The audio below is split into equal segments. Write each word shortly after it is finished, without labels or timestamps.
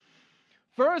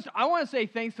First, I want to say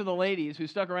thanks to the ladies who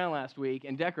stuck around last week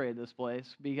and decorated this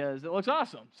place because it looks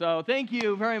awesome. So thank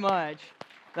you very much.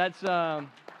 That's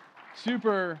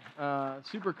super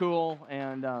cool.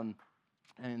 And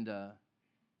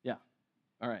yeah.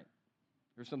 All right.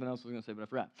 There's something else I was going to say, but I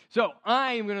forgot. So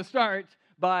I am going to start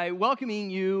by welcoming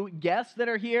you guests that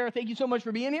are here. Thank you so much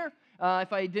for being here.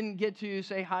 If I didn't get to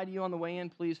say hi to you on the way in,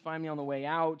 please find me on the way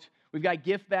out. We've got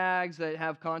gift bags that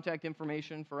have contact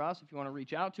information for us if you want to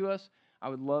reach out to us. I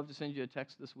would love to send you a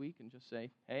text this week and just say,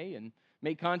 hey, and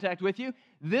make contact with you.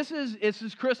 This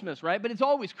is Christmas, right? But it's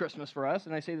always Christmas for us,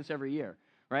 and I say this every year,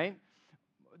 right?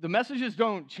 The messages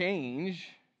don't change.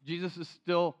 Jesus is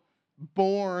still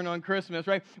born on Christmas,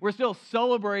 right? We're still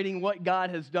celebrating what God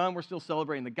has done. We're still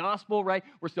celebrating the gospel, right?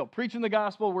 We're still preaching the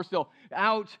gospel. We're still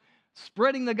out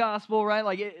spreading the gospel,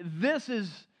 right? This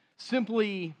is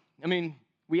simply,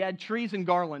 we had trees and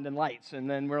garland and lights, and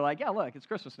then we're like, yeah, look, it's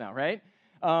Christmas now, right?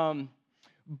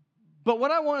 But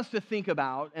what I want us to think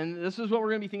about, and this is what we're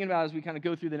going to be thinking about as we kind of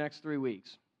go through the next 3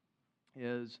 weeks,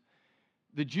 is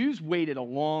the Jews waited a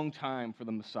long time for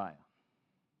the Messiah,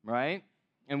 right?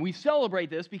 And we celebrate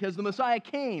this because the Messiah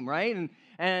came, right?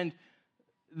 And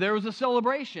there was a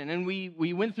celebration, and we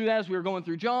went through that as we were going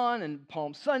through John and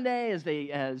Palm Sunday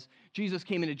as Jesus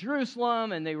came into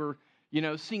Jerusalem, and they were,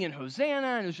 singing Hosanna,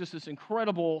 and it was just this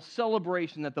incredible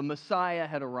celebration that the Messiah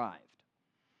had arrived.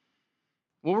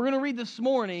 What we're going to read this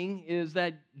morning is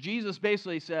that Jesus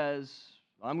basically says,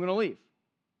 I'm going to leave.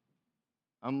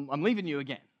 I'm leaving you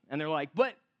again. And they're like,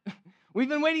 but we've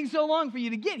been waiting so long for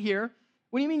you to get here.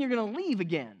 What do you mean you're going to leave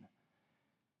again?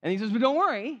 And he says, but don't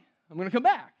worry, I'm going to come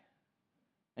back.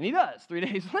 And he does 3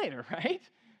 days later, right?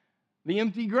 The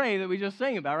empty grave that we just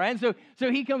sang about, right? And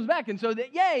so he comes back, and so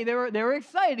yay, they were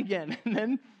excited again. And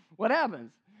then what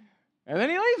happens? And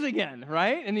then he leaves again,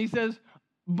 right? And he says,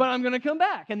 but I'm going to come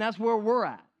back. And that's where we're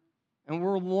at. And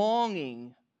we're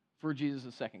longing for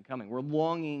Jesus' second coming. We're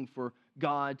longing for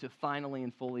God to finally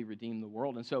and fully redeem the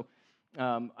world. And so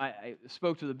I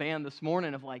spoke to the band this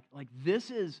morning of like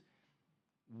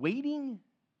waiting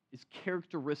is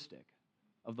characteristic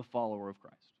of the follower of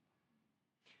Christ.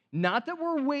 Not that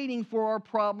we're waiting for our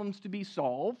problems to be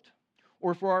solved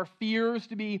or for our fears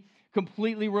to be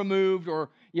completely removed or,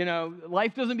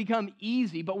 life doesn't become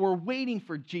easy, but we're waiting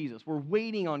for Jesus. We're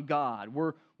waiting on God.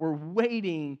 We're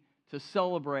waiting to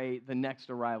celebrate the next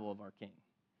arrival of our King.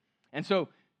 And so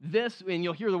and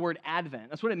you'll hear the word Advent.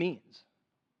 That's what it means.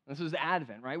 This is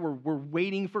Advent, right? We're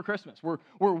waiting for Christmas. We're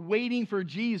waiting for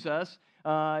Jesus.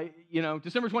 December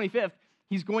 25th,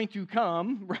 he's going to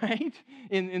come, right?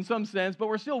 In some sense, but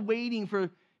we're still waiting for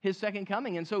his second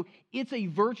coming. And so it's a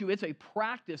virtue, it's a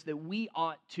practice that we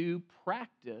ought to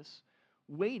practice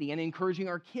waiting and encouraging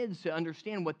our kids to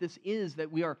understand what this is,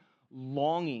 that we are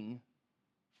longing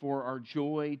for our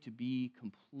joy to be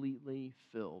completely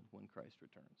filled when Christ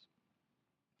returns.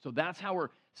 So that's how we're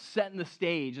setting the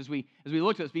stage as we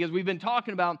look at this, because we've been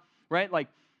talking about, right,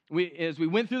 as we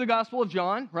went through the Gospel of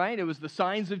John, right, it was the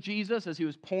signs of Jesus as he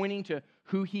was pointing to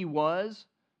who he was,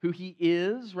 who he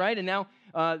is, right? And now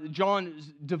John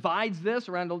divides this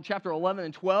around chapter 11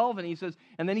 and 12, and he says,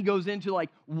 and then he goes into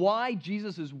why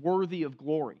Jesus is worthy of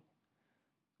glory.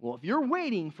 Well, if you're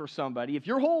waiting for somebody, if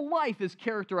your whole life is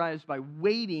characterized by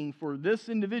waiting for this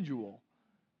individual,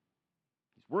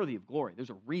 he's worthy of glory. There's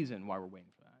a reason why we're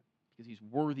waiting for that, because he's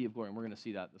worthy of glory, and we're going to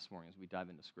see that this morning as we dive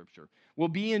into Scripture. We'll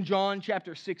be in John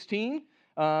chapter 16,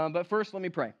 but first let me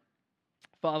pray.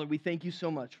 Father, we thank you so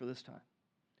much for this time.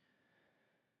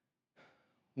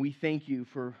 We thank you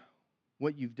for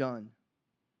what you've done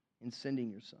in sending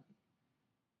your Son.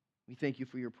 We thank you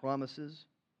for your promises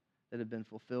that have been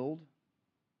fulfilled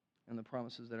and the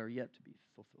promises that are yet to be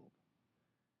fulfilled.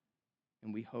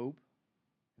 And we hope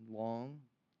and long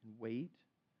and wait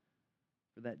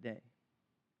for that day.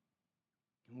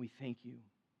 And we thank you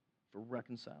for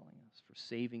reconciling us, for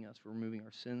saving us, for removing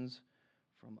our sins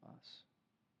from us.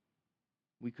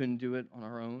 We couldn't do it on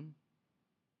our own.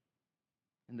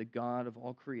 And the God of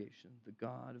all creation, the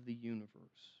God of the universe,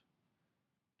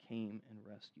 came and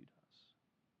rescued us.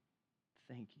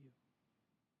 Thank you.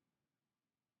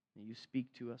 May you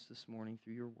speak to us this morning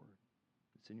through your word.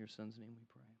 It's in your Son's name we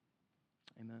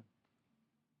pray. Amen.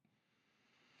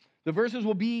 The verses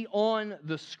will be on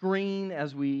the screen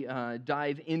as we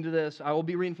dive into this. I will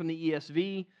be reading from the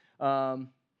ESV. All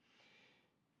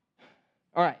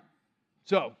right.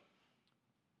 So,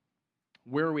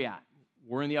 where are we at?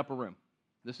 We're in the upper room.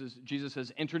 Jesus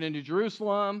has entered into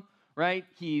Jerusalem, right?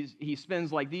 He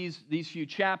spends these few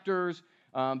chapters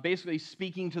basically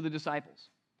speaking to the disciples.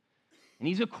 And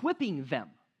he's equipping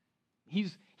them.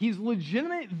 He's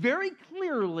legitimate, very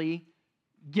clearly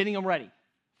getting them ready.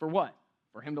 For what?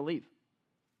 for him to leave.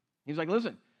 He's like,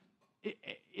 listen,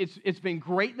 it's been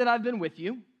great that I've been with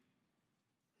you,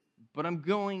 but I'm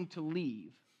going to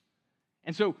leave.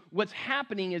 And so what's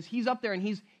happening is he's up there and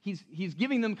he's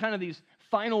giving them kind of these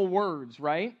final words,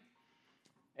 right?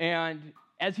 And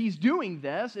as he's doing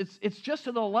this, it's just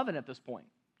to the 11 at this point.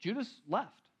 Judas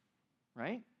left,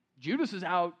 right? Judas is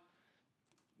out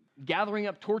gathering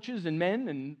up torches and men,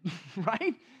 and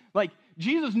right? Like,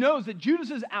 Jesus knows that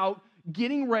Judas is out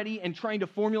getting ready and trying to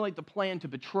formulate the plan to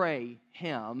betray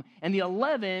him. And the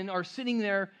 11 are sitting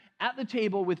there at the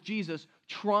table with Jesus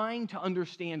trying to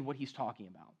understand what he's talking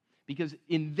about. Because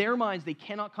in their minds, they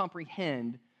cannot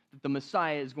comprehend that the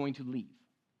Messiah is going to leave.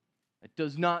 It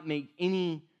does not make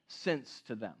any sense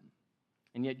to them.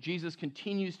 And yet Jesus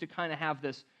continues to kind of have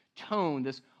this tone,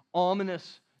 this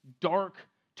ominous, dark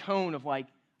tone of like,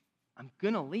 I'm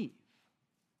going to leave.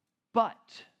 But,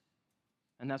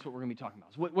 and that's what we're going to be talking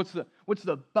about. So what's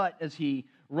the but as he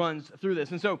runs through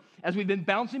this? And so as we've been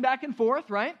bouncing back and forth,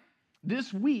 right?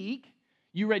 This week,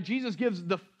 you read Jesus gives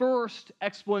the first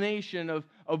explanation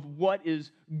of what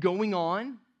is going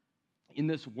on in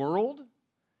this world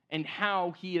and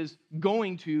how he is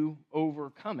going to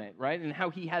overcome it, right? And how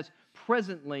he has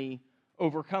presently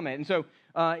overcome it. And so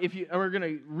we're going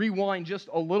to rewind just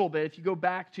a little bit. If you go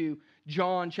back to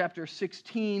John chapter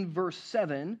 16, verse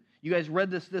 7, you guys read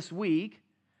this week.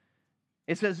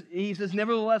 He says,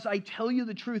 nevertheless, I tell you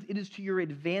the truth, it is to your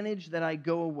advantage that I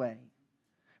go away.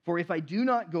 For if I do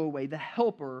not go away, the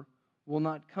Helper will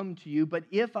not come to you, but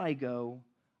if I go,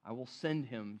 I will send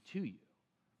him to you.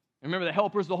 And remember, the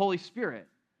Helper is the Holy Spirit,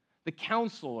 the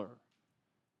Counselor.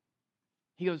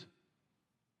 He goes,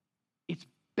 it's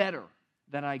better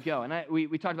that I go. And we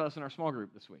talked about this in our small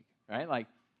group this week, right? Like,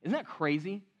 isn't that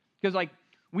crazy? Because, like,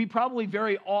 we probably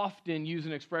very often use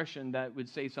an expression that would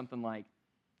say something like,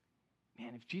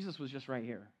 man, if Jesus was just right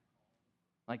here,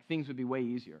 like, things would be way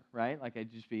easier, right? Like,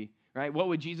 I'd just be, right? What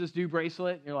would Jesus do,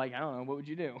 bracelet? And you're like, I don't know, what would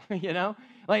you do? You know?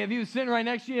 Like, if he was sitting right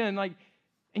next to you and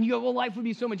you go, well, life would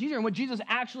be so much easier. And what Jesus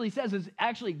actually says is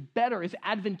actually better, is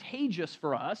advantageous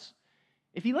for us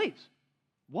if he leaves.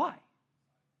 Why?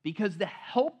 Because the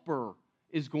Helper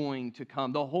is going to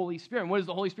come, the Holy Spirit. And what does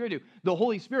the Holy Spirit do? The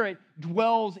Holy Spirit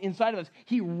dwells inside of us.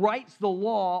 He writes the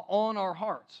law on our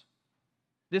hearts.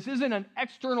 This isn't an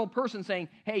external person saying,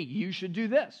 hey, you should do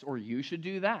this or you should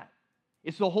do that.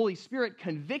 It's the Holy Spirit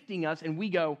convicting us, and we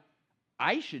go,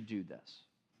 I should do this.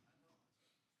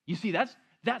 You see, that's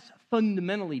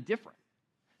fundamentally different.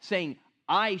 Saying,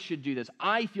 I should do this.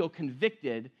 I feel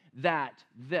convicted that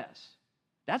this.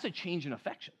 That's a change in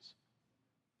affections.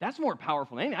 That's more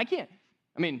powerful than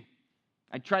anything.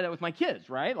 I try that with my kids,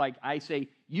 right? Like, I say,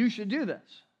 you should do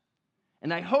this.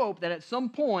 And I hope that at some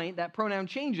point that pronoun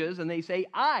changes and they say,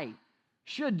 I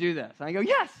should do this. And I go,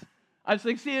 yes, I've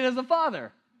succeeded as a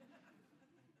father.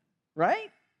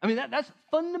 Right? That's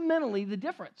fundamentally the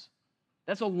difference.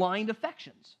 That's aligned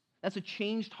affections. That's a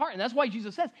changed heart. And that's why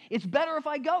Jesus says, it's better if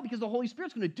I go because the Holy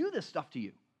Spirit's going to do this stuff to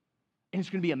you. And it's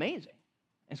going to be amazing.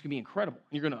 And it's going to be incredible.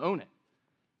 And you're going to own it.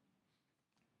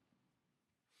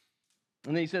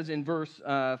 And then he says in verse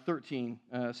 16,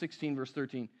 verse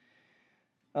 13,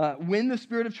 when the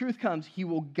Spirit of truth comes, he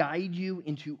will guide you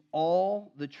into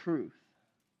all the truth.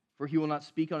 For he will not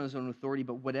speak on his own authority,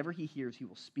 but whatever he hears, he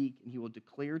will speak, and he will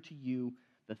declare to you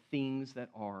the things that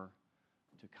are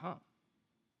to come.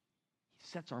 He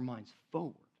sets our minds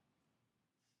forward.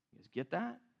 You guys get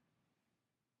that?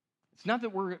 It's not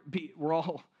that we're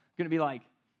all going to be like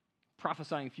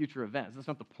prophesying future events. That's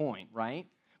not the point, right?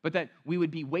 But that we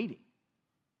would be waiting.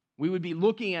 We would be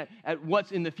looking at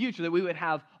what's in the future, that we would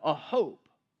have a hope.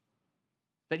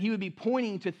 That he would be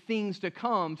pointing to things to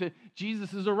come, to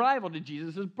Jesus' arrival, to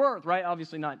Jesus' birth, right?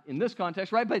 Obviously not in this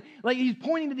context, right? But like he's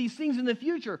pointing to these things in the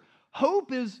future.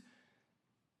 Hope it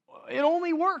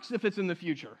only works if it's in the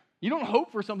future. You don't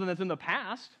hope for something that's in the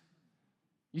past.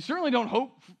 You certainly don't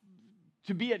hope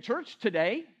to be at church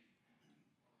today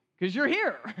because you're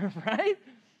here, right?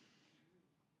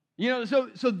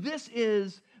 So this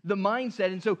is the mindset.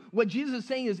 And so what Jesus is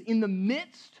saying is in the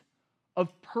midst of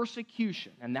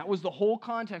persecution, and that was the whole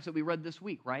context that we read this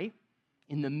week, right?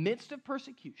 In the midst of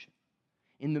persecution,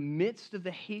 in the midst of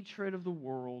the hatred of the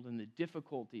world and the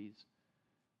difficulties,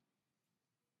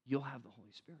 you'll have the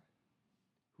Holy Spirit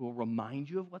who will remind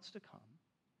you of what's to come,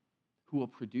 who will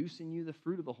produce in you the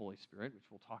fruit of the Holy Spirit, which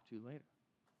we'll talk to later,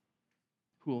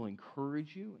 who will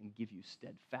encourage you and give you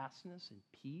steadfastness and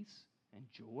peace and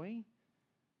joy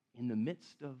in the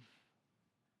midst of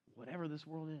whatever this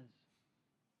world is.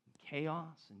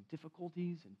 Chaos and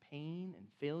difficulties and pain and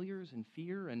failures and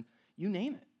fear and you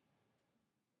name it.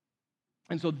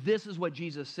 And so this is what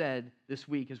Jesus said this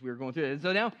week as we were going through it. And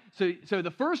so now, so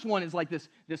the first one is like this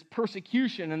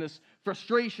persecution and this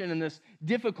frustration and this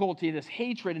difficulty, this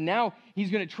hatred. And now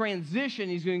he's going to transition.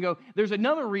 He's going to go, there's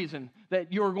another reason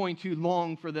that you're going to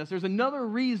long for this. There's another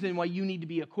reason why you need to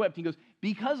be equipped. He goes,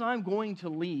 because I'm going to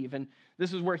leave. And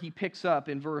this is where he picks up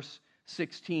in verse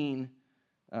 16,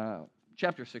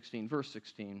 chapter 16, verse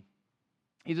 16.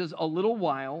 He says, a little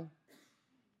while,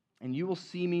 and you will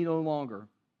see me no longer.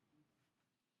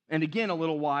 And again, a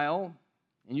little while,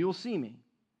 and you will see me.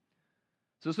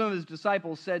 So some of his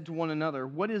disciples said to one another,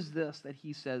 what is this that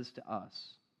he says to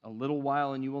us? A little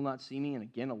while, and you will not see me, and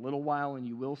again, a little while, and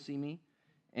you will see me.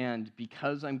 And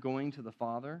because I'm going to the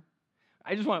Father.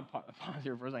 I just want to pause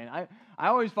here for a second. I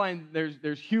always find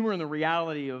there's humor in the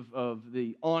reality of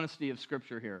the honesty of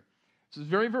Scripture here. This is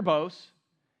very verbose.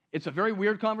 It's a very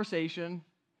weird conversation.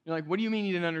 You're like, what do you mean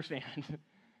you didn't understand?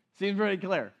 Seems very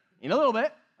clear. In a little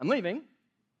bit, I'm leaving.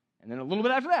 And then a little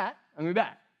bit after that, I'm going to be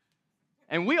back.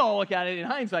 And we all look at it in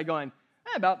hindsight going,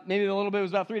 maybe a little bit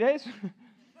was about 3 days.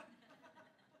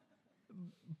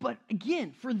 But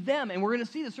again, for them, and we're going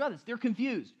to see this throughout this, they're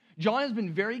confused. John has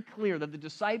been very clear that the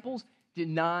disciples did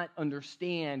not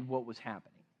understand what was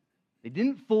happening. They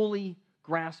didn't fully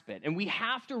grasp it. And we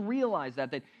have to realize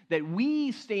that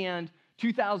we stand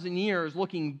 2,000 years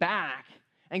looking back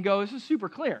and go, this is super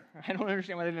clear. I don't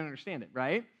understand why they didn't understand it,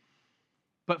 right?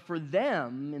 But for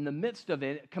them, in the midst of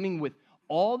it, coming with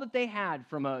all that they had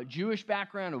from a Jewish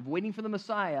background of waiting for the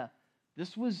Messiah,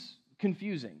 this was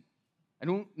confusing. I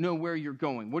don't know where you're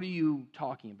going. What are you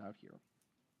talking about here?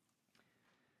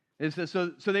 It says,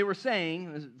 so they were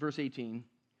saying, verse 18,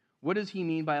 what does he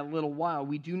mean by a little while?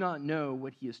 We do not know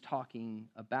what he is talking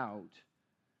about.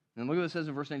 And look at what it says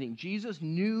in verse 19. Jesus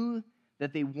knew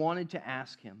that they wanted to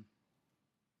ask him.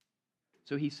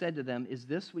 So he said to them, is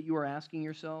this what you are asking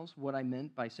yourselves, what I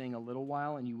meant by saying a little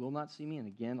while and you will not see me, and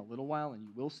again a little while and you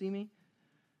will see me?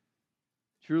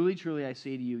 Truly, truly, I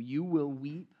say to you, you will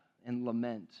weep and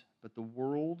lament, but the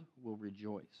world will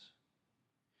rejoice.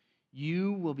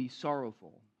 You will be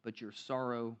sorrowful, but your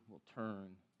sorrow will turn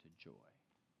to joy.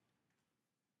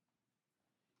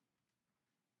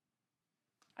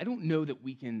 I don't know that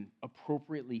we can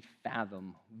appropriately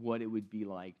fathom what it would be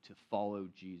like to follow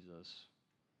Jesus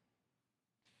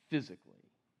physically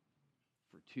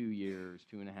for 2 years,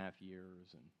 2.5 years,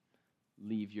 and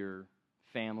leave your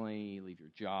family, leave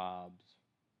your jobs,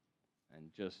 and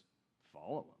just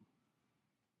follow him.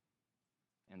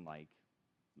 And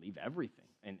leave everything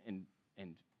and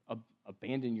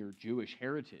abandon your Jewish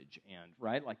heritage, and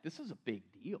right? This is a big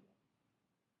deal.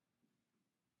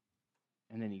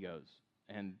 And then he goes,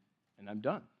 and I'm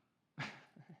done.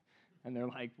 And they're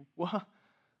like, well,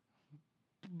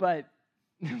 but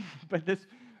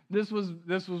this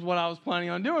was what I was planning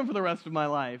on doing for the rest of my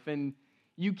life, and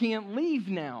you can't leave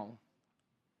now.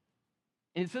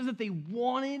 And it says that they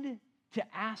wanted to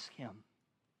ask him,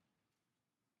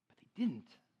 but they didn't.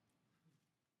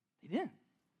 They didn't.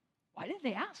 Why didn't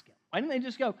they ask him? Why didn't they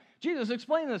just go, Jesus,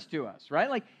 explain this to us,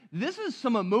 right? This is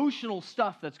some emotional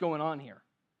stuff that's going on here,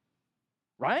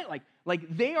 right?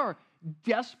 Like they are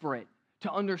desperate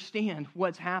to understand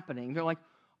what's happening. They're like,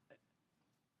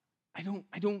 I don't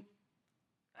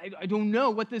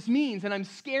know what this means, and I'm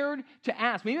scared to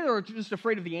ask. Maybe they're just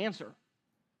afraid of the answer.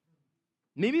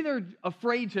 Maybe they're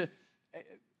afraid to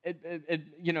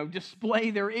display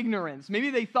their ignorance.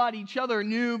 Maybe they thought each other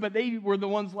knew, but they were the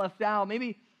ones left out.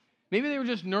 Maybe they were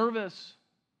just nervous.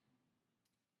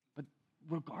 But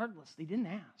regardless, they didn't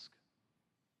ask.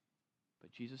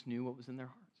 But Jesus knew what was in their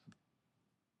hearts.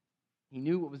 He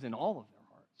knew what was in all of their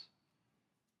hearts.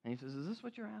 And he says, is this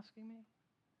what you're asking me?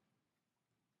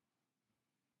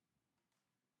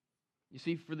 You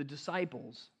see, for the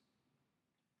disciples,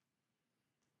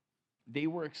 they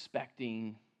were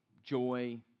expecting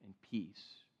joy and peace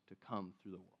to come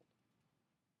through the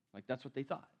world. That's what they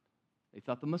thought. They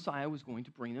thought the Messiah was going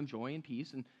to bring them joy and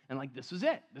peace, and this is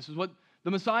it. This is what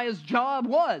the Messiah's job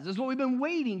was. This is what we've been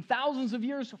waiting thousands of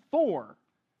years for.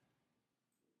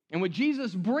 And what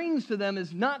Jesus brings to them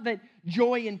is not that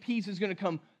joy and peace is going to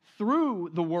come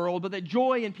through the world, but that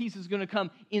joy and peace is going to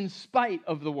come in spite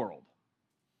of the world.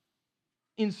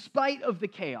 In spite of the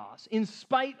chaos, in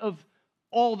spite of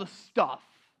all the stuff,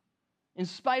 in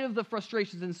spite of the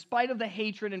frustrations, in spite of the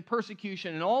hatred and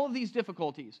persecution and all of these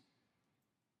difficulties,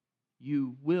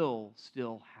 you will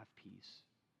still have peace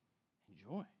and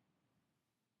joy.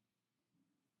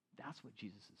 That's what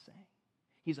Jesus is saying.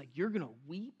 He's like, you're going to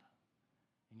weep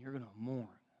and you're going to mourn.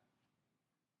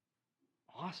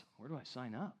 Awesome. Where do I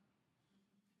sign up?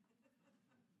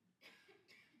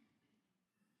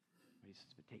 But he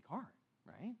says, but take heart,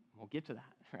 right? We'll get to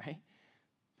that, right?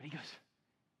 But he goes,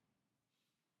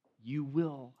 you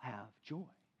will have joy.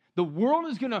 The world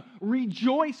is going to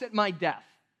rejoice at my death.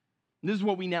 This is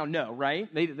what we now know, right?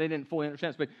 They didn't fully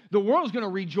understand this, but the world is going to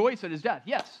rejoice at his death.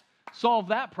 Yes, solve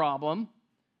that problem,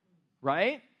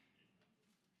 right?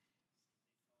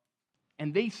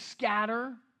 And they scatter,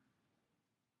 and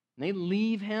they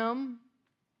leave him,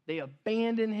 they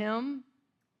abandon him.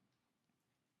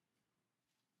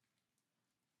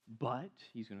 But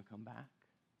he's going to come back,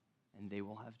 and they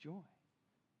will have joy.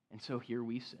 And so here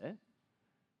we sit.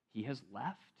 He has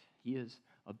left. He has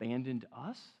abandoned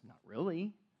us. Not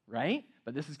really, right?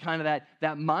 But this is kind of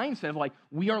that mindset of like,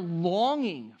 we are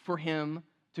longing for him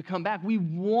to come back. We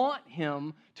want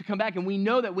him to come back. And we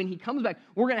know that when he comes back,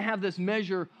 we're going to have this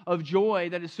measure of joy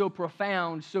that is so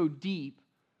profound, so deep,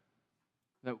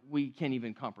 that we can't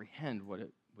even comprehend what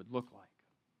it would look like.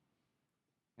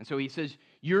 And so he says,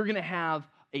 you're going to have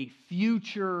a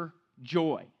future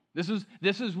joy. This is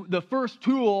the first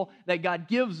tool that God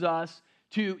gives us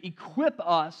to equip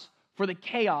us for the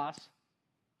chaos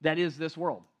that is this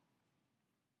world.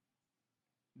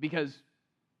 Because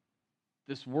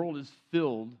this world is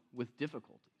filled with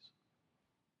difficulties.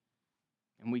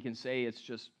 And we can say it's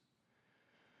just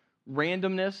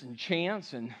randomness and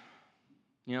chance, and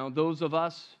those of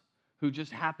us who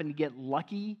just happen to get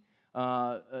lucky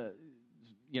don't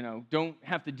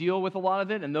have to deal with a lot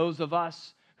of it, and those of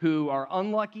us who are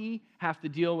unlucky have to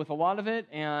deal with a lot of it,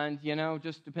 and,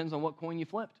 just depends on what coin you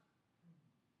flipped.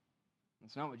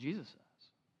 That's not what Jesus says.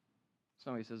 That's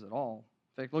not what he says at all.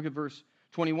 In fact, look at verse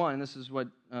 21, and this is what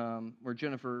where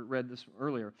Jennifer read this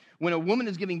earlier. When a woman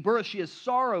is giving birth, she has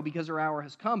sorrow because her hour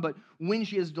has come, but when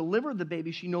she has delivered the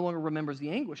baby, she no longer remembers the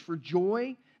anguish for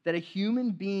joy that a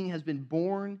human being has been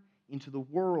born into the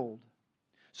world.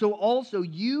 So also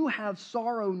you have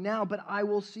sorrow now, but I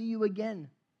will see you again.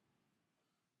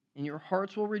 And your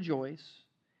hearts will rejoice,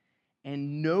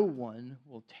 and no one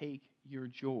will take your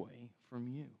joy from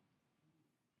you.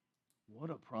 What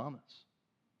a promise.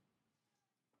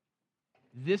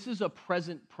 This is a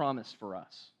present promise for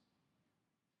us.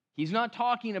 He's not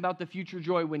talking about the future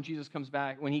joy when Jesus comes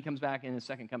back, when he comes back in his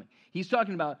second coming. He's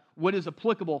talking about what is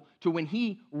applicable to when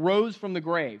he rose from the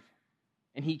grave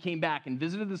and he came back and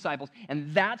visited the disciples,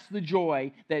 and that's the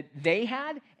joy that they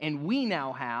had and we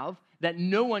now have that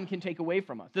no one can take away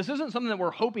from us. This isn't something that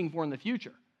we're hoping for in the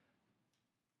future.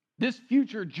 This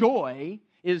future joy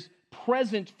is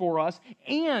present for us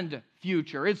and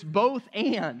future. It's both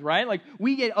and, right? Like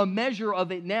we get a measure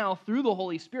of it now through the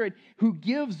Holy Spirit who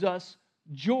gives us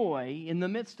joy in the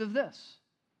midst of this.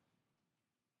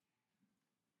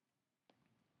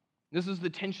 This is the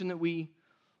tension that we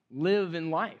live in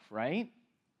life, right?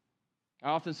 I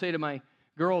often say to my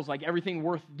girls, like, everything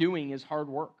worth doing is hard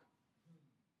work.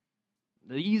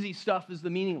 The easy stuff is the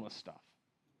meaningless stuff.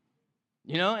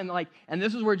 And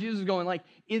this is where Jesus is going, like,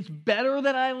 it's better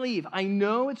that I leave. I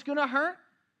know it's going to hurt,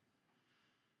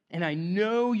 and I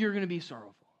know you're going to be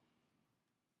sorrowful.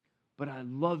 But I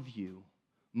love you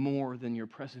more than your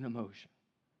present emotion.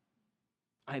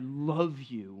 I love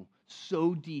you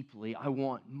so deeply, I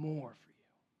want more for you.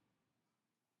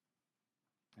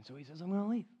 And so he says, I'm going to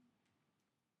leave.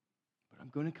 But I'm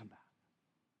going to come back,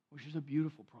 which is a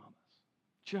beautiful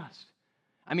promise.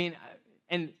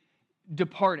 And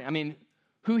departing.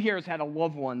 Who here has had a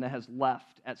loved one that has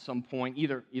left at some point,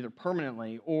 either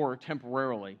permanently or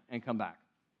temporarily, and come back?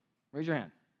 Raise your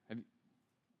hand.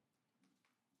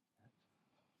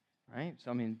 Right?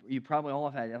 So, you probably all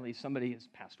have had at least somebody has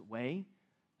passed away.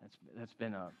 That's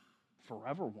been a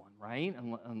forever one, right?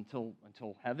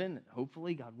 Until heaven,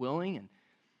 hopefully, God willing.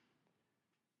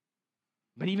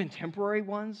 But even temporary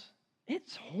ones,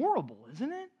 it's horrible,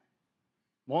 isn't it?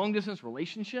 Long-distance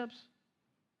relationships,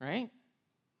 right?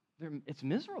 It's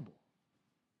miserable.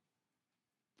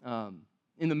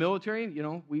 In the military,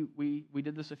 we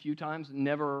did this a few times,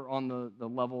 never on the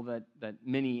level that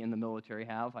many in the military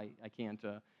have.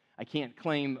 I can't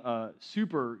claim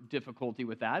super difficulty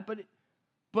with that,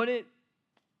 but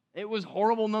it was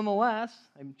horrible nonetheless.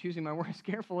 I'm choosing my words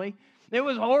carefully. It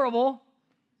was horrible.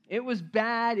 It was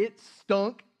bad. It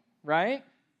stunk, right?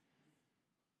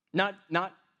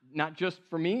 Not just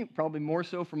for me, probably more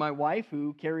so for my wife,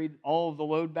 who carried all of the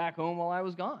load back home while I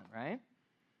was gone, right?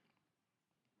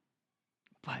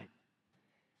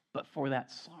 But for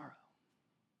that sorrow,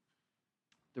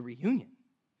 the reunion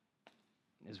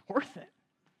is worth it,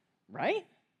 right?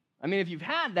 If you've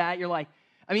had that, you're like,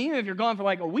 even if you're gone for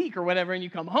like a week or whatever, and you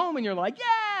come home and you're like,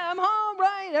 yeah, I'm home,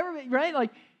 right? Everybody, right?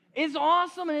 Like, it's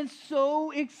awesome and it's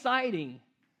so exciting.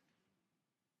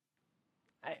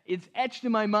 It's etched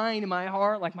in my mind, in my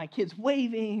heart, like my kids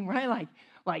waving, right?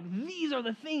 Like these are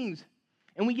the things.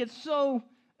 And we get so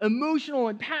emotional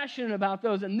and passionate about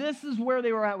those, and this is where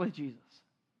they were at with Jesus.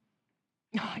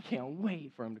 Oh, I can't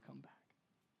wait for him to come back.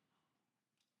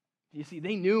 You see,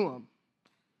 they knew him.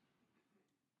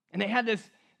 And they had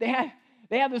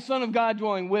the Son of God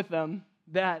dwelling with them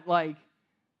that, like,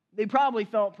 they probably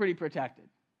felt pretty protected,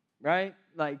 right?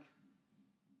 Like,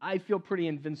 I feel pretty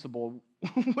invincible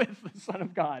with the Son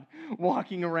of God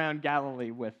walking around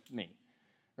Galilee with me,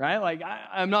 right? Like,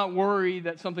 I'm not worried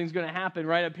that something's going to happen,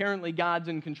 right? Apparently, God's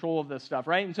in control of this stuff,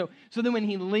 right? And so then when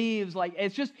he leaves, like,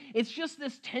 it's just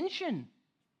this tension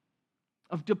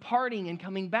of departing and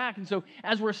coming back. And so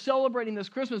as we're celebrating this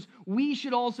Christmas, we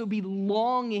should also be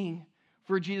longing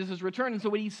for Jesus' return. And so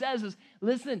what he says is,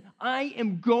 listen, I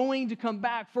am going to come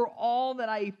back. For all that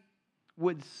I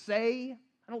would say,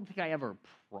 I don't think I ever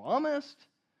promised,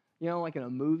 like in a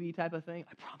movie type of thing.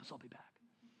 I promise I'll be back.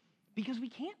 Because we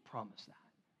can't promise that.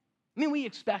 I mean, we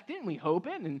expect it and we hope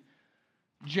it, and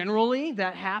generally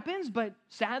that happens, but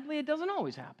sadly it doesn't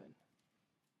always happen.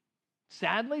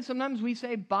 Sadly, sometimes we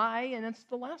say bye, and it's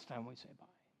the last time we say bye.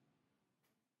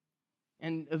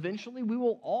 And eventually we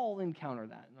will all encounter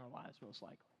that in our lives, most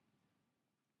likely,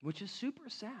 which is super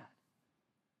sad.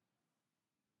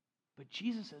 But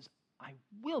Jesus says, I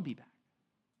will be back.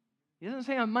 He doesn't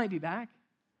say I might be back.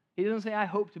 He doesn't say I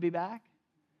hope to be back.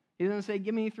 He doesn't say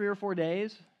give me 3 or 4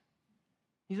 days.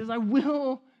 He says I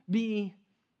will be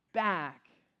back,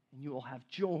 and you will have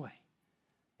joy.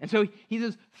 And so he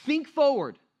says, think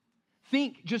forward.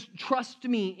 Just trust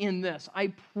me in this.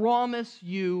 I promise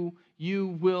you,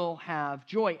 you will have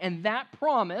joy. And that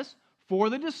promise for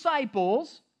the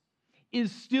disciples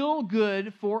is still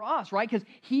good for us, right? Because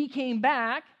he came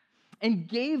back and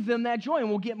gave them that joy. And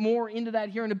we'll get more into that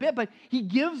here in a bit. But he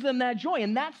gives them that joy.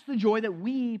 And that's the joy that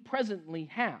we presently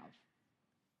have,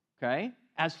 okay?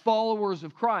 As followers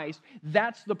of Christ,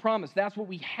 that's the promise. That's what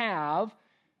we have.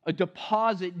 A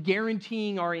deposit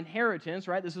guaranteeing our inheritance,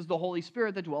 right? This is the Holy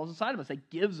Spirit that dwells inside of us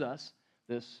that gives us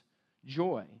this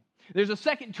joy. There's a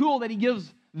second tool that he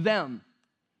gives them,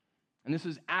 and this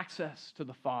is access to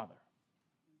the Father.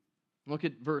 Look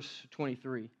at verse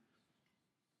 23.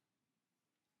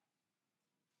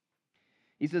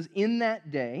 He says, in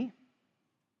that day,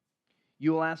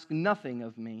 you will ask nothing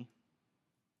of me.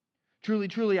 Truly,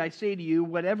 truly, I say to you,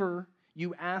 whatever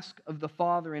you ask of the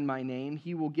Father in my name,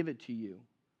 he will give it to you.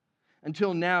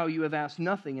 Until now you have asked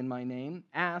nothing in my name.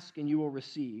 Ask and you will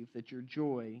receive, that your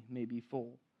joy may be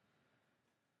full.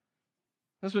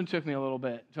 This one took me a little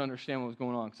bit to understand what was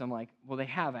going on, because I'm like, well, they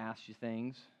have asked you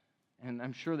things, and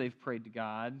I'm sure they've prayed to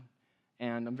God,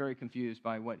 and I'm very confused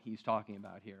by what he's talking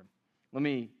about here.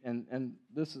 And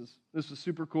this is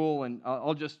super cool, and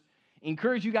I'll just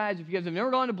encourage you guys, if you guys have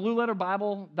never gone to Blue Letter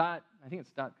Bible, I think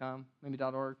it's .com, maybe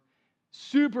 .org,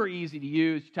 super easy to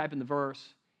use. You type in the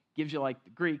verse, gives you like the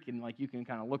Greek, and like you can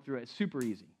kind of look through it. It's super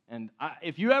easy. And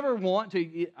if you ever want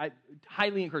to, I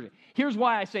highly encourage it. Here's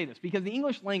why I say this, because the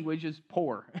English language is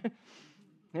poor.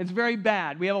 It's very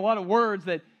bad. We have a lot of words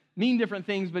that mean different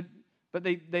things, but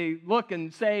they look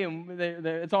and say, and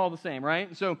it's all the same, right?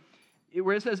 And so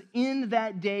where it says, in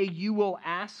that day you will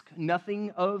ask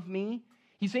nothing of me,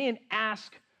 he's saying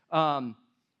ask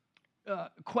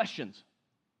questions,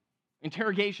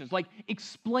 interrogations, like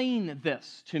explain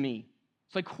this to me.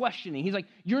 It's like questioning. He's like,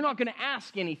 you're not going to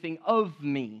ask anything of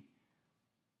me.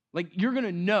 Like, you're going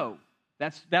to know.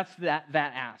 That's that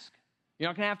ask. You're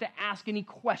not going to have to ask any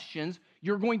questions.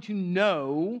 You're going to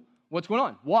know what's going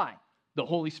on. Why? The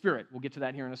Holy Spirit. We'll get to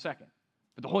that here in a second.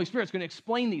 But the Holy Spirit's going to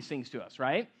explain these things to us,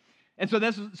 right? And so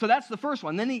that's the first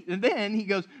one. Then he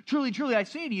goes, truly, truly, I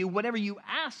say to you, whatever you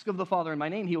ask of the Father in my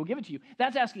name, he will give it to you.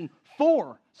 That's asking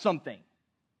for something.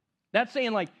 That's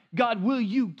saying like, God, will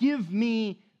you give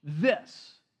me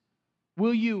this?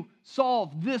 Will you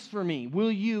solve this for me?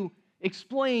 Will you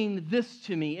explain this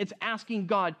to me? It's asking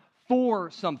God for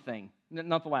something.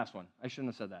 Not the last one. I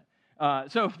shouldn't have said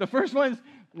that. So the first one is,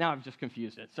 now I've just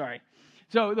confused it. Sorry.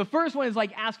 So the first one is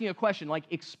like asking a question, like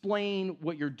explain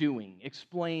what you're doing,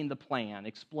 explain the plan,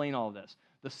 explain all this.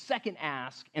 The second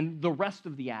ask and the rest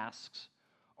of the asks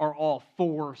are all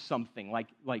for something, like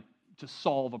to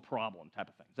solve a problem type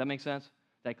of thing. Does that make sense?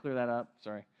 Did I clear that up?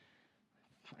 Sorry.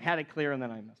 I had it clear and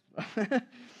then I messed it up.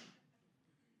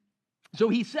 So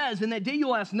he says, in that day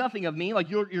you'll ask nothing of me, like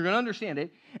you're going to understand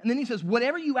it. And then he says,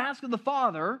 whatever you ask of the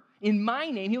Father in my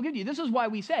name, he'll give you. This is why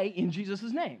we say, in Jesus'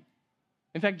 name.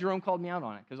 In fact, Jerome called me out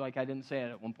on it, because I didn't say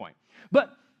it at one point.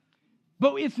 But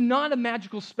it's not a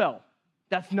magical spell.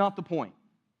 That's not the point.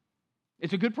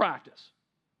 It's a good practice,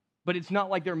 but it's not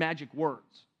like they're magic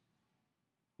words.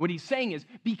 What he's saying is,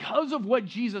 because of what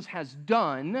Jesus has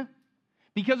done,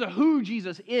 Because of who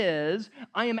Jesus is,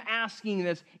 I am asking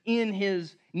this in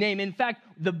his name. In fact,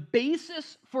 the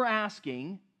basis for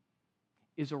asking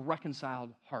is a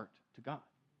reconciled heart to God.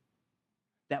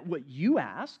 That what you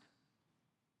ask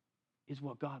is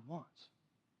what God wants.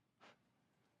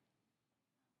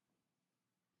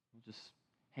 We'll just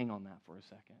hang on that for a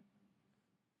second.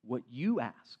 What you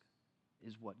ask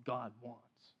is what God wants.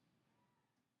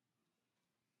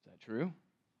 Is that true?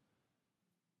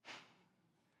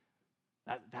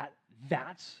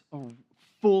 That's a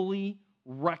fully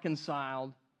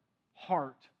reconciled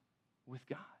heart with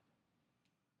God.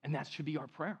 And that should be our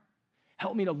prayer.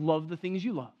 Help me to love the things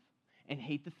you love and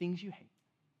hate the things you hate.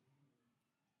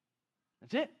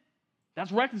 That's it.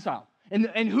 That's reconciled.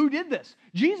 And who did this?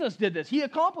 Jesus did this. He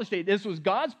accomplished it. This was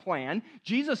God's plan.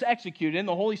 Jesus executed it, and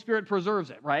the Holy Spirit preserves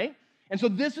it, right? And so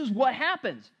this is what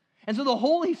happens. And so the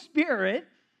Holy Spirit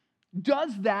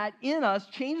does that in us,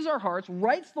 changes our hearts,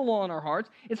 writes the law in our hearts.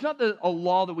 It's not a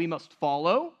law that we must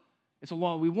follow. It's a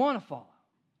law we want to follow,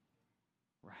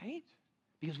 right?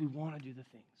 Because we want to do the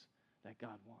things that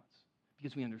God wants.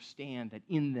 Because we understand that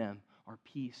in them are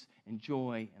peace and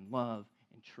joy and love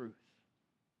and truth.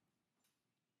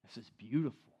 This is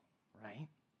beautiful, right?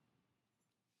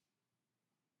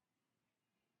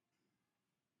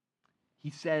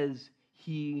 He says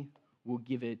he will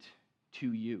give it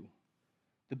to you.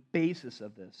 The basis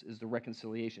of this is the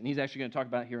reconciliation. He's actually going to talk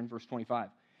about it here in verse 25.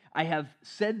 I have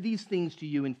said these things to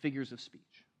you in figures of speech.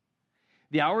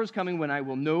 The hour is coming when I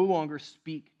will no longer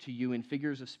speak to you in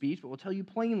figures of speech, but will tell you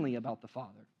plainly about the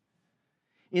Father.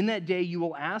 In that day you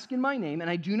will ask in my name, and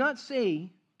I do not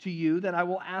say to you that I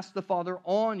will ask the Father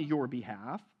on your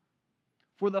behalf,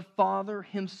 for the Father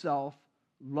himself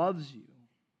loves you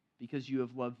because you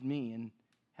have loved me and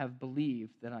have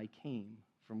believed that I came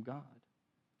from God.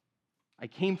 I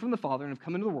came from the Father and have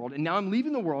come into the world, and now I'm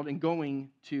leaving the world and going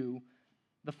to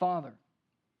the Father.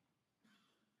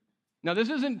 Now, this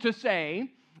isn't to say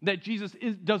that Jesus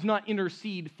does not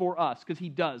intercede for us, because he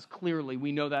does, clearly.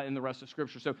 We know that in the rest of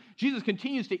Scripture. So Jesus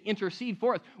continues to intercede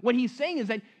for us. What he's saying is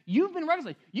that you've been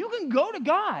reconciled. You can go to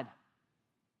God.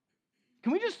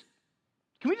 Can we just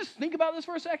think about this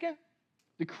for a second?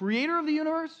 The creator of the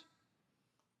universe,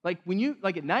 like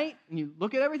at night and you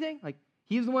look at everything, like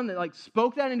he's the one that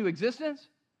spoke that into existence,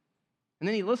 and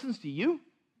then he listens to you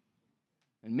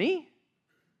and me?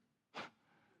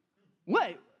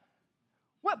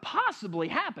 What possibly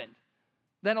happened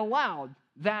that allowed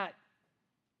that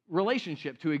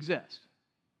relationship to exist?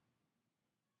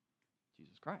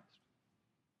 Jesus Christ.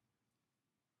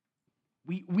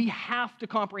 We have to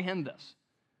comprehend this.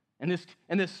 And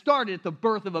this started at the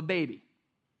birth of a baby,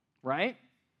 right?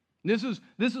 This is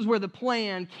where the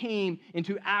plan came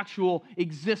into actual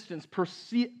existence,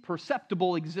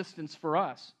 perceptible existence for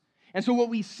us. And so what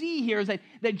we see here is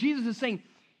that Jesus is saying,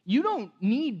 you don't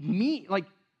need me,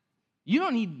 you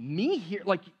don't need me here.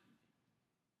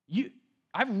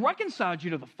 I've reconciled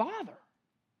you to the Father.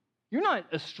 You're not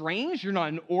estranged. You're not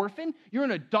an orphan. You're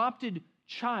an adopted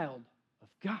child of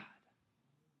God.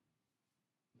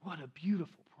 What a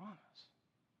beautiful promise.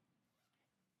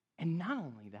 And not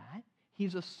only that,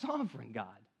 he's a sovereign God.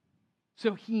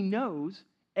 So he knows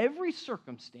every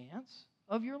circumstance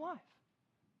of your life.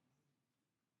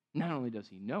 Not only does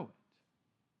he know it,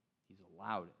 he's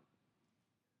allowed it.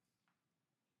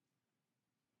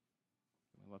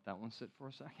 Let that one sit for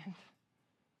a second.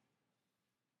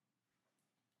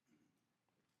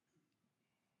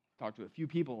 Talked to a few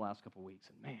people the last couple of weeks,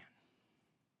 and man,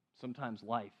 sometimes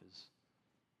life is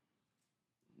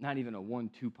not even a 1-2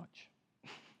 punch.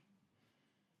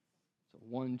 So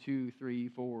 1, 2, 3,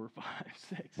 4, 5,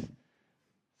 6, 7.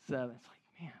 It's like,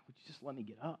 man, would you just let me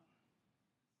get up?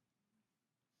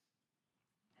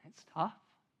 And it's tough.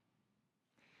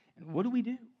 And what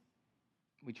do?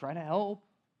 We try to help,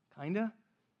 kind of.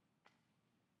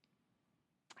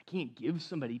 I can't give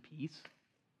somebody peace.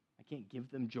 I can't give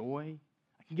them joy.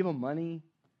 I can give them money.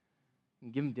 I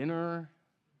can give them dinner.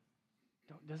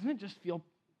 Doesn't it just feel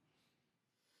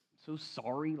so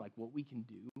sorry, like what we can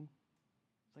do?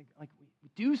 It's like we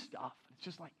do stuff. It's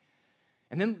just like,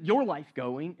 and then your life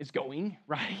is going,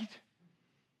 right?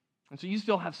 And so you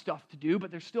still have stuff to do,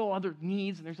 but there's still other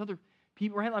needs, and there's other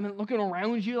people, right? I mean, looking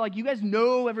around you, like you guys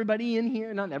know everybody in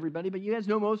here. Not everybody, but you guys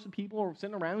know most of the people are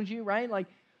sitting around you, right? Like,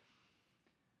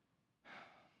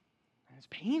 it's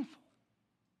painful.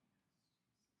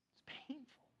 It's painful.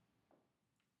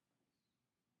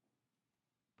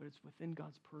 But it's within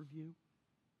God's purview.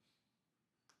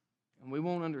 And we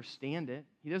won't understand it.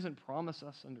 He doesn't promise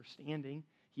us understanding.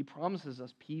 He promises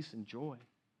us peace and joy.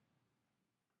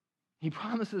 He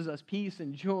promises us peace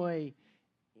and joy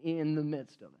in the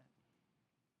midst of it.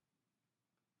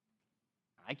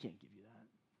 I can't give you that.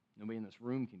 Nobody in this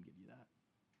room can give you that.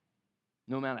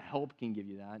 No amount of help can give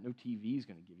you that. No TV is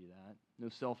going to give you that. No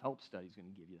self-help study is going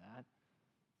to give you that.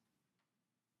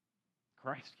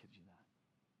 Christ gives you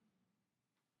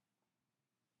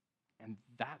that. And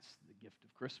that's the gift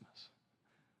of Christmas.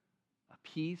 A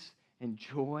peace and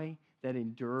joy that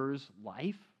endures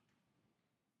life.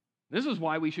 This is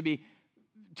why we should be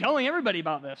telling everybody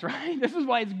about this, right? This is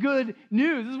why it's good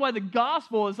news. This is why the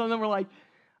gospel is something we're like,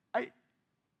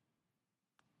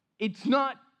 it's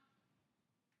not,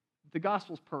 the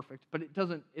gospel's perfect, but it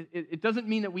doesn't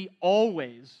mean that we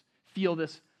always feel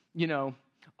this,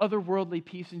 otherworldly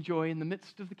peace and joy in the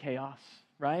midst of the chaos,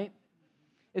 right?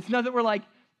 It's not that we're like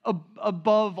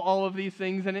above all of these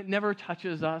things and it never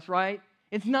touches us, right?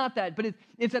 It's not that, but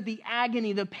it's at the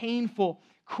agony, the painful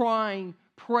crying,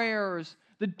 prayers,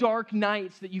 the dark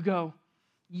nights that you go,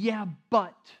 yeah,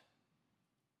 but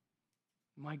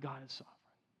my God is sovereign.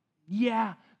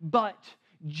 Yeah, but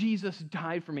Jesus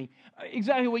died for me.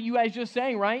 Exactly what you guys just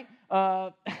saying, right?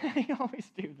 I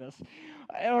always do this.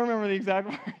 I don't remember the exact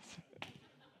words.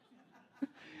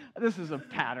 This is a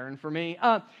pattern for me.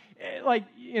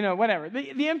 Whatever.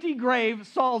 The empty grave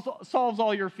solves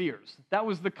all your fears. That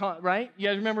was right? You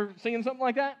guys remember singing something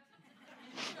like that?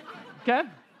 Okay?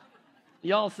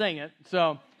 Y'all sang it,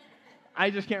 so I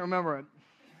just can't remember it.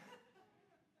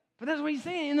 But that's what he's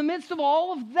saying. In the midst of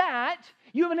all of that,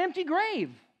 you have an empty grave.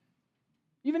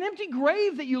 You have an empty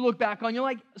grave that you look back on. You're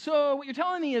like, so what you're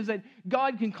telling me is that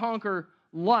God can conquer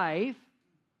life,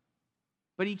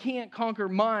 but he can't conquer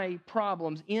my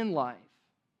problems in life.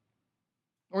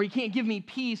 Or he can't give me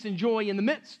peace and joy in the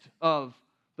midst of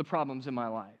the problems in my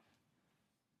life.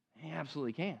 He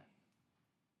absolutely can.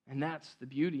 And that's the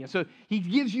beauty. And so he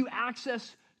gives you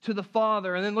access to the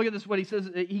Father. And then look at this, what he says.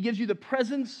 He gives you the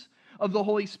presence of the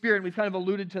Holy Spirit. We've kind of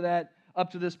alluded to that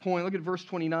up to this point. Look at verse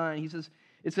 29.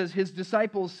 It says, his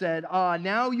disciples said,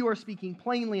 now you are speaking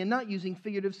plainly and not using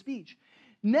figurative speech.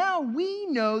 Now we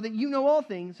know that you know all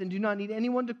things and do not need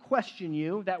anyone to question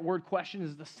you. That word question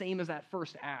is the same as that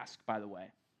first ask, by the way.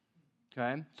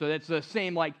 Okay? So that's the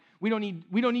same, like, we don't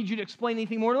need you to explain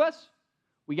anything more to us.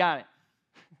 We got it.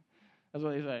 That's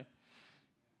what they say.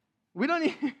 We don't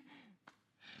need...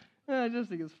 I just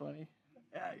think it's funny.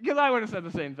 Because I would have said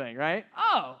the same thing, right?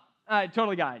 Oh, I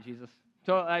totally got it, Jesus.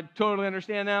 I totally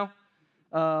understand now.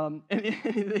 And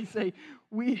they say,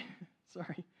 we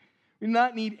do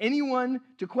not need anyone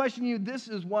to question you. This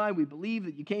is why we believe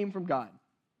that you came from God.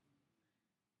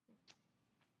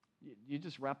 You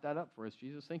just wrapped that up for us,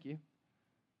 Jesus. Thank you.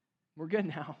 We're good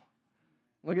now.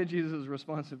 Look at Jesus'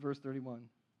 response in verse 31.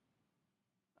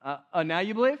 Now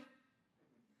you believe?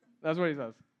 That's what he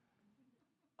says.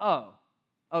 Oh,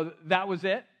 that was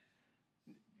it?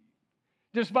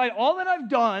 Despite all that I've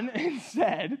done and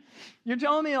said, you're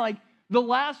telling me like the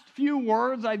last few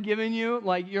words I've given you,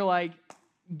 like you're like,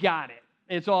 got it.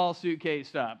 It's all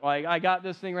suitcased up. Like I got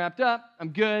this thing wrapped up. I'm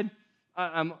good.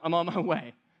 I'm on my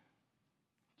way.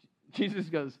 Jesus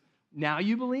goes, now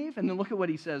you believe? And then look at what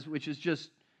he says, which is just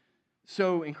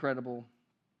so incredible.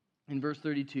 In verse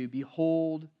 32,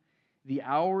 behold, the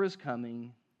hour is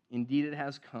coming, indeed it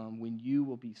has come, when you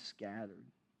will be scattered,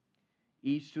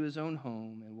 each to his own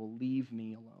home, and will leave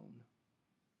me alone.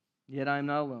 Yet I am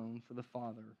not alone, for the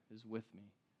Father is with me.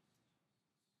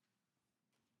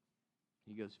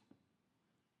 He goes,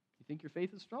 you think your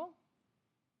faith is strong?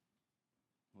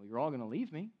 Well, you're all going to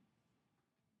leave me.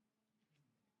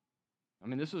 I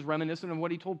mean, this is reminiscent of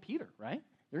what he told Peter, right?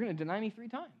 You're going to deny me 3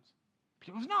 times.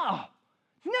 Peter goes, no,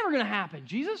 it's never going to happen,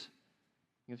 Jesus.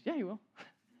 He goes, yeah, you will.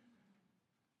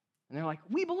 And they're like,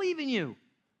 we believe in you.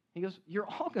 He goes, you're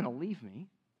all going to leave me.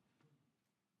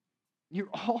 You're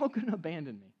all going to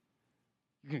abandon me.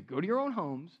 You're going to go to your own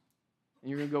homes, and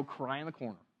you're going to go cry in the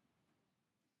corner.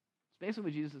 It's basically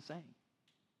what Jesus is saying.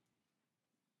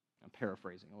 I'm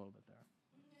paraphrasing a little bit there.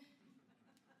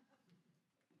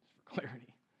 Just for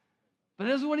clarity. But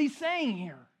this is what he's saying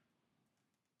here.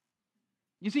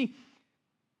 You see,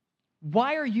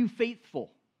 why are you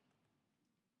faithful?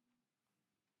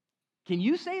 Can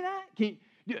you say that?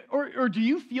 Or do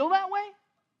you feel that way?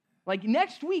 Like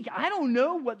next week, I don't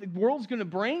know what the world's going to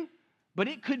bring, but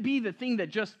it could be the thing that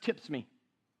just tips me,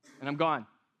 and I'm gone.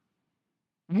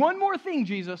 One more thing,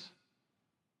 Jesus.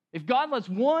 If God lets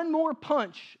one more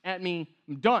punch at me,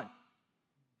 I'm done.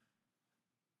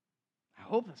 I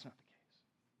hope that's not the case.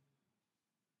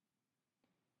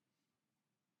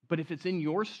 But if it's in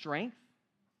your strength,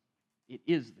 it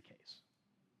is the case.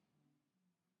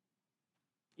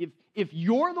 If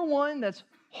you're the one that's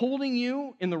holding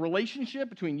you in the relationship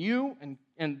between you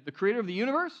and the creator of the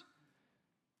universe,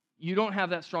 you don't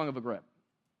have that strong of a grip.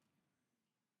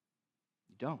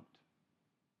 You don't.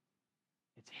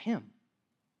 It's him.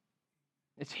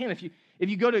 It's him. If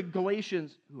you go to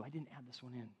Galatians, I didn't add this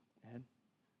one in, Ed.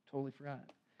 Totally forgot.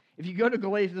 If you go to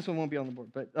Galatians, this one won't be on the board,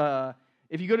 but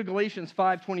if you go to Galatians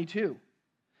 5:22,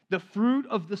 the fruit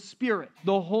of the Spirit,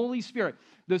 the Holy Spirit,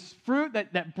 this fruit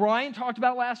that Brian talked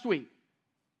about last week,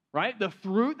 right? The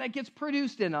fruit that gets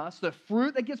produced in us, the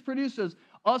fruit that gets produced as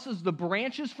us as the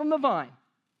branches from the vine.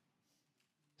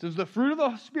 So the fruit of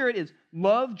the Spirit is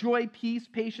love, joy, peace,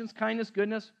 patience, kindness,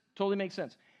 goodness. Totally makes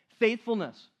sense.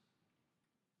 Faithfulness,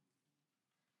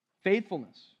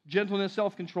 gentleness,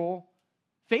 self-control.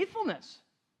 Faithfulness.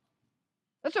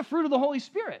 That's a fruit of the Holy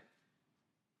Spirit.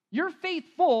 You're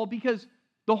faithful because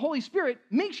the Holy Spirit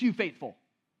makes you faithful.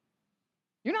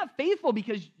 You're not faithful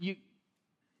because you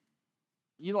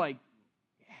like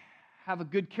have a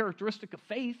good characteristic of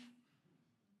faith.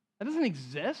 That doesn't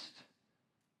exist.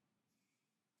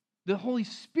 The Holy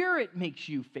Spirit makes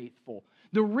you faithful.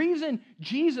 The reason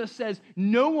Jesus says,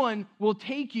 no one will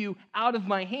take you out of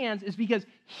my hands is because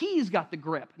he's got the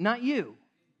grip, not you.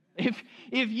 If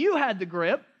you had the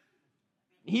grip,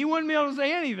 he wouldn't be able to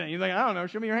say anything. He's like, I don't know,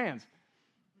 show me your hands.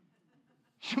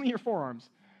 Show me your forearms.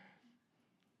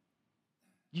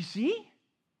 You see?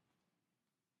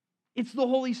 It's the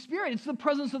Holy Spirit. It's the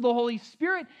presence of the Holy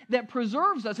Spirit that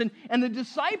preserves us. And the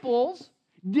disciples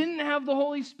didn't have the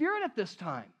Holy Spirit at this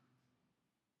time.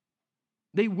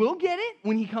 They will get it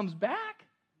when he comes back.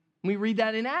 We read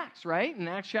that in Acts, right? In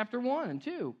Acts chapter 1 and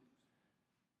 2.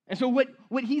 And so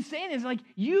what he's saying is like,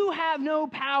 you have no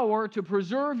power to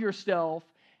preserve yourself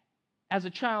as a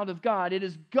child of God. It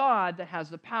is God that has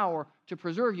the power to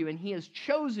preserve you, and he has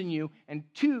chosen you, and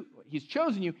he's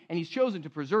chosen to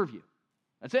preserve you.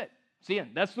 That's it. See,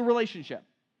 that's the relationship.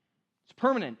 It's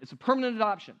permanent. It's a permanent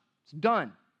adoption. It's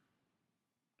done.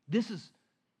 This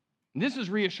is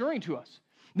reassuring to us.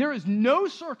 There is no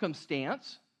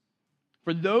circumstance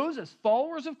for those as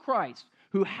followers of Christ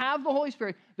who have the Holy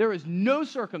Spirit, there is no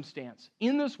circumstance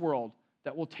in this world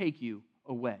that will take you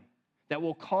away, that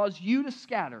will cause you to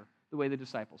scatter the way the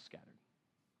disciples scattered.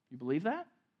 You believe that?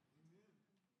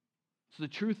 It's the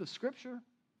truth of Scripture.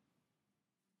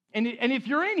 And if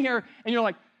you're in here and you're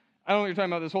like, I don't know what you're talking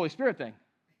about, this Holy Spirit thing,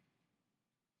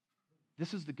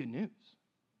 this is the good news.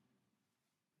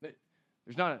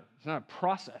 It's not a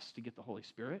process to get the Holy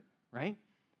Spirit, right?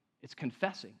 It's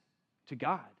confessing to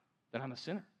God that I'm a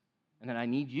sinner and that I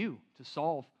need you to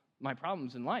solve my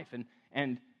problems in life,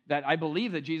 and that I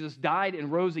believe that Jesus died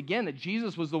and rose again, that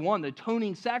Jesus was the one, the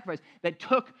atoning sacrifice that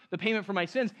took the payment for my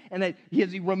sins, and that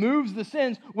as he removes the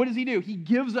sins, what does he do? He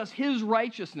gives us his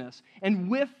righteousness, and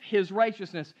with his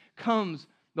righteousness comes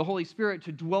the Holy Spirit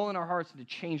to dwell in our hearts and to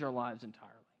change our lives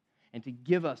entirely and to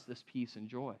give us this peace and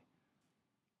joy.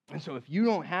 And so if you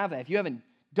don't have that, if you haven't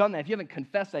done that, if you haven't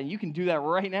confessed that, you can do that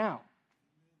right now.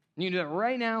 You can do that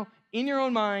right now in your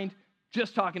own mind,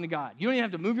 just talking to God. You don't even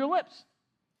have to move your lips.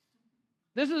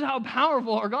 This is how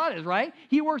powerful our God is, right?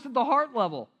 He works at the heart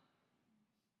level.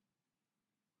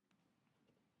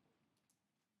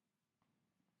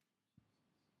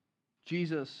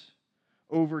 Jesus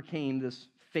overcame this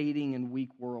fading and weak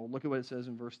world. Look at what it says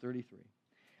in verse 33.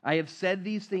 I have said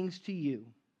these things to you,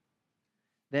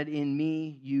 that in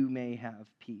me you may have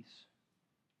peace.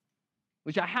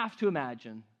 Which I have to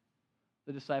imagine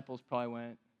the disciples probably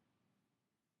went,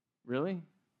 really?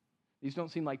 These don't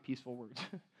seem like peaceful words.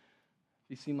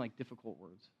 These seem like difficult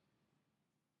words.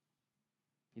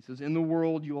 He says, in the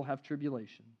world you will have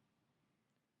tribulation,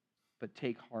 but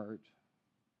take heart.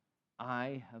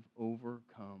 I have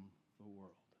overcome the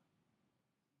world.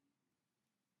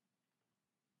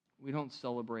 We don't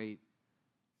celebrate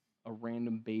a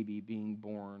random baby being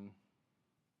born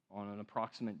on an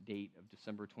approximate date of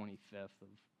December 25th of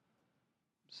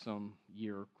some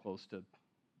year close to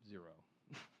zero.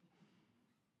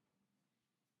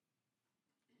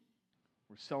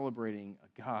 We're celebrating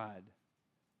a God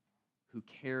who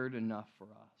cared enough for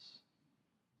us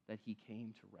that he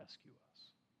came to rescue us.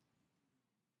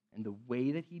 And the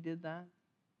way that he did that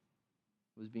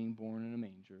was being born in a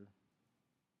manger,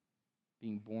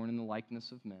 being born in the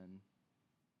likeness of men,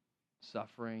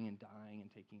 suffering and dying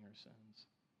and taking our sins,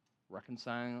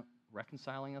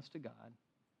 reconciling us to God,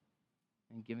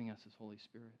 and giving us his Holy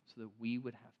Spirit so that we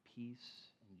would have peace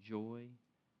and joy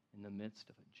in the midst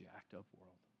of a jacked up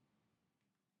world.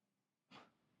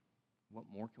 What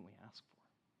more can we ask for?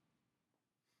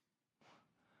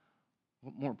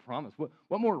 What more promise?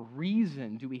 What more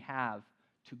reason do we have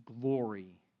to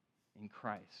glory in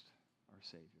Christ, our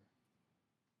Savior?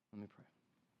 Let me pray.